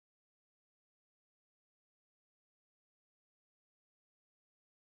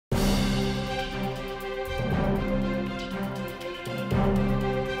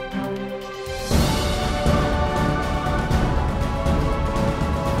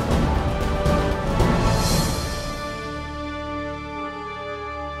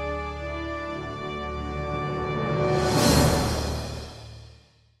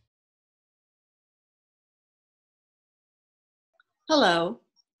Hello,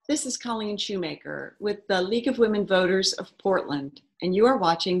 this is Colleen Shoemaker with the League of Women Voters of Portland, and you are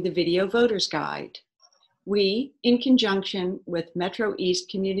watching the Video Voters Guide. We, in conjunction with MetroEast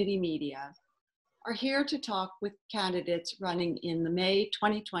Community Media, are here to talk with candidates running in the May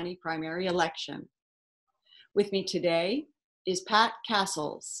 2020 primary election. With me today is Pat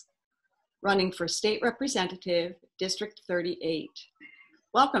Castles, running for State Representative, District 38.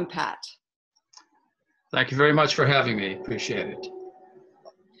 Welcome, Pat. Thank you very much for having me. Appreciate it.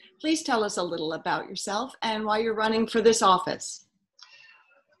 Please tell us a little about yourself and why you're running for this office.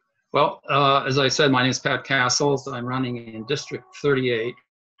 Well, as I said, my name is Pat Castles. I'm running in District 38,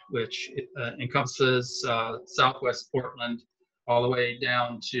 which encompasses southwest Portland all the way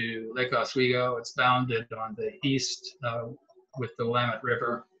down to Lake Oswego. It's bounded on the east with the Willamette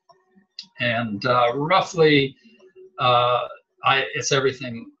River. And roughly, it's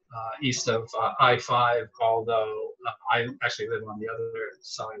everything east of I-5, although I actually live on the other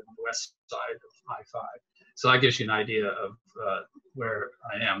side, on the west side of I-5. So that gives you an idea of where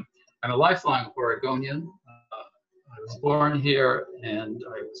I am. I'm a lifelong Oregonian. I was born here and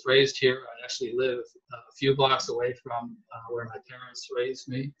I was raised here. I actually live a few blocks away from where my parents raised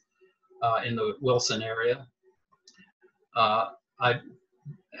me in the Wilson area. I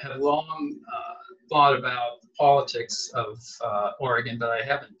have long thought about the politics of Oregon, but I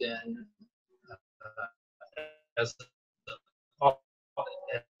haven't been as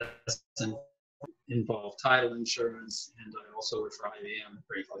involved title insurance, and I also work for IBM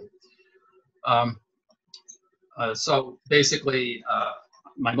briefly. So basically,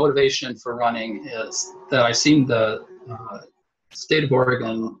 my motivation for running is that I've seen the state of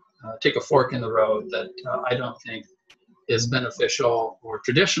Oregon take a fork in the road that I don't think is beneficial or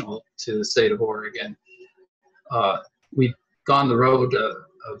traditional to the state of Oregon. We've gone the road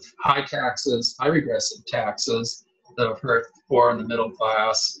of high taxes, high regressive taxes that have hurt the poor and the middle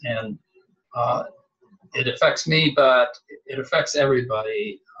class, and it affects me, but it affects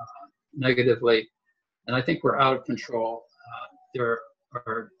everybody negatively, and I think we're out of control. There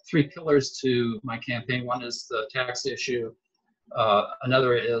are three pillars to my campaign. One is the tax issue,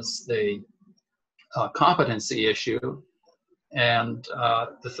 another is the competency issue, and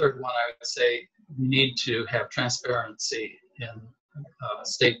the third one, I would say, we need to have transparency in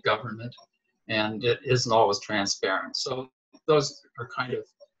state government, and it isn't always transparent. So those are kind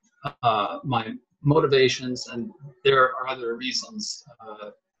of my motivations, and there are other reasons,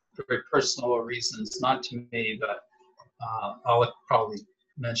 very personal reasons, not to me, but I'll probably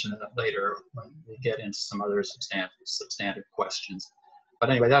mention that later when we get into some other substantive questions. But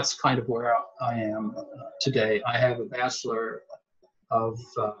anyway, that's kind of where I am today. I have a Bachelor of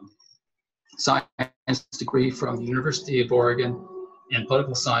Science degree from the University of Oregon in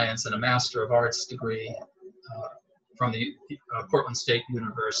political science and a Master of Arts degree from the Portland State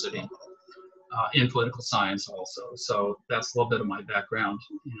University in political science also. So that's a little bit of my background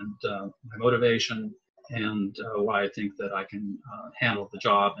and my motivation, and why I think that I can handle the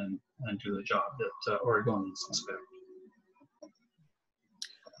job and do the job that Oregonians expect.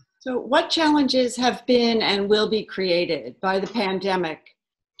 So what challenges have been and will be created by the pandemic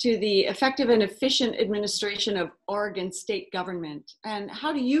to the effective and efficient administration of Oregon state government? And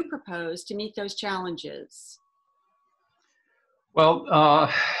how do you propose to meet those challenges? Well,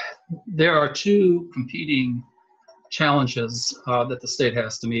 there are two competing challenges that the state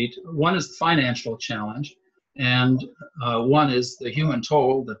has to meet. One is the financial challenge, and one is the human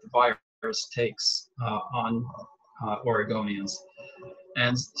toll that the virus takes on Oregonians.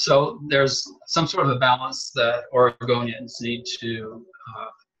 And so there's some sort of a balance that Oregonians need to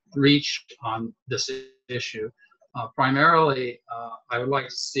reach on this issue. Primarily, I would like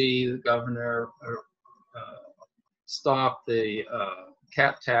to see the governor stop the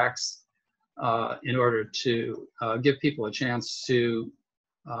cat tax in order to give people a chance to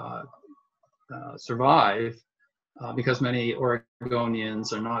survive, because many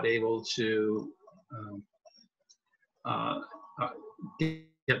Oregonians are not able to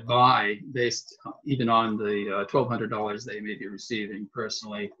get by based even on the $1,200 they may be receiving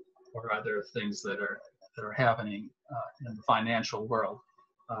personally, or other things that are happening in the financial world.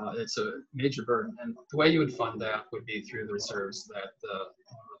 It's a major burden, and the way you would fund that would be through the reserves that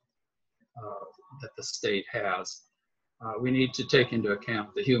the state has. We need to take into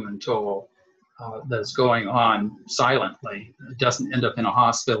account the human toll that's going on silently. It doesn't end up in a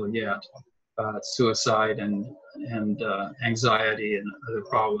hospital yet. Suicide and anxiety and other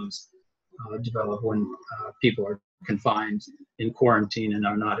problems develop when people are confined in quarantine and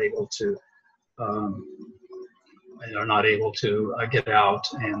are not able to get out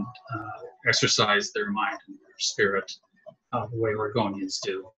and exercise their mind and their spirit. the way Oregonians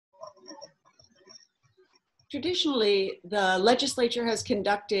do. Traditionally, the legislature has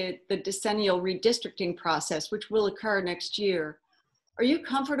conducted the decennial redistricting process, which will occur next year. Are you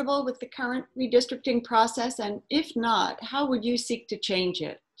comfortable with the current redistricting process? And if not, how would you seek to change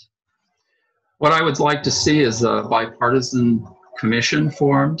it? What I would like to see is a bipartisan commission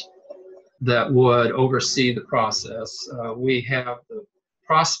formed that would oversee the process. We have the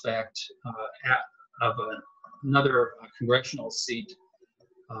prospect of another congressional seat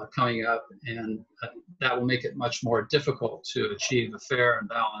coming up, and that will make it much more difficult to achieve a fair and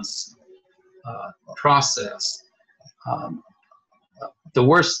balanced process. The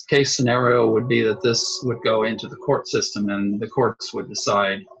worst case scenario would be that this would go into the court system and the courts would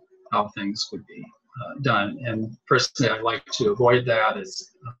decide how things would be done. And personally, I like to avoid that.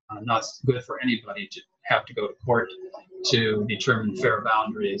 It's not good for anybody to have to go to court to determine fair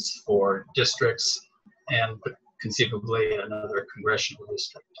boundaries for districts and conceivably another congressional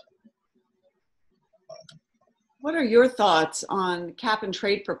district. What are your thoughts on cap and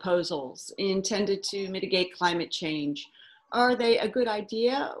trade proposals intended to mitigate climate change? Are they a good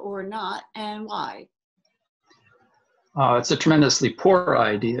idea or not, and why? It's a tremendously poor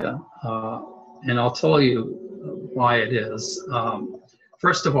idea, and I'll tell you why it is.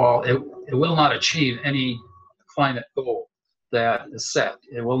 First of all, it will not achieve any climate goal that is set.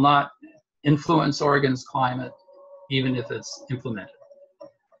 It will not influence Oregon's climate, even if it's implemented.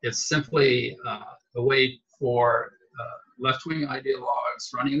 It's simply a way for left-wing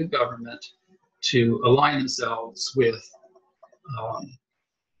ideologues running the government to align themselves with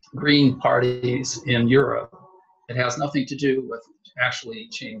green parties in Europe. It has nothing to do with actually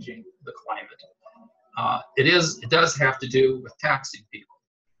changing the climate. It does have to do with taxing people,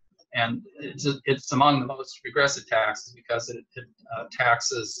 and it's among the most regressive taxes because it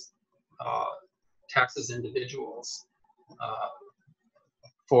taxes individuals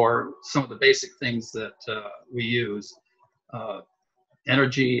for some of the basic things that we use.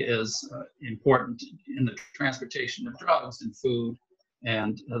 Energy is important in the transportation of drugs and food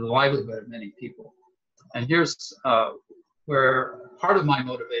and the livelihood of many people. And here's where part of my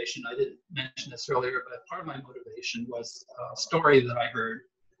motivation, I didn't mention this earlier, but part of my motivation was a story that I heard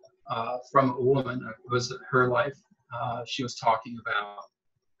from a woman. It was her life she was talking about.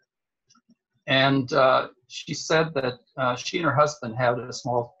 And she said that she and her husband had a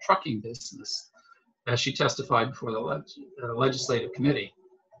small trucking business, as she testified before the legislative committee.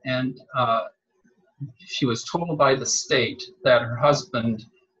 And she was told by the state that her husband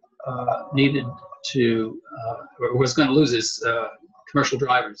needed to, or was going to lose his commercial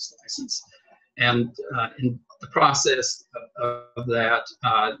driver's license. And in the process of that,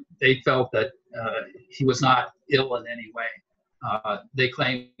 they felt that he was not ill in any way. They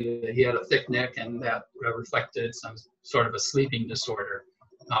claimed that he had a thick neck and that reflected some sort of a sleeping disorder.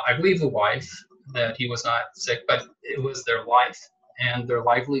 I believe the wife that he was not sick, but it was their life and their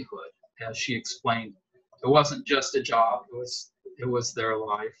livelihood, as she explained. It wasn't just a job, it was their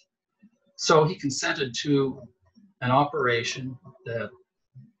life. So he consented to an operation that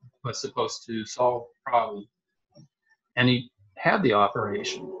was supposed to solve the problem. And he had the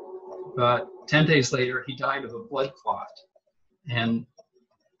operation, but 10 days later, he died of a blood clot. And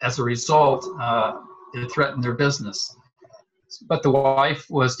as a result, it threatened their business. But the wife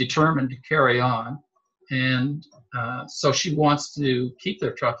was determined to carry on. And so she wants to keep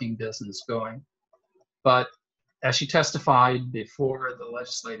their trucking business going. But as she testified before the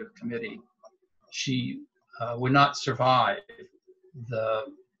legislative committee, she would not survive the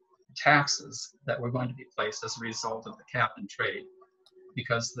taxes that were going to be placed as a result of the cap and trade,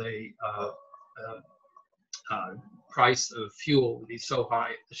 because the price of fuel would be so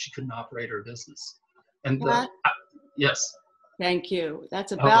high that she couldn't operate her business. And yes. Thank you.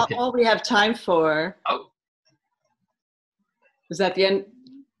 That's about all we have time for. Oh. Was that the end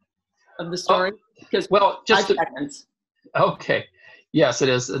of the story? Because well, just 5 seconds. Okay. Yes, it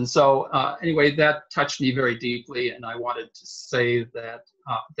is. And so anyway, that touched me very deeply, and I wanted to say that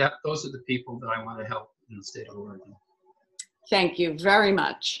those are the people that I want to help in the state of Oregon. Thank you very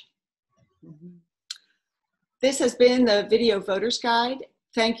much. This has been the Video Voters Guide.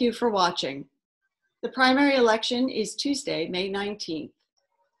 Thank you for watching. The primary election is Tuesday, May 19th.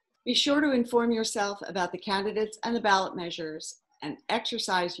 Be sure to inform yourself about the candidates and the ballot measures and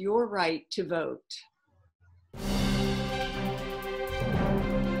exercise your right to vote.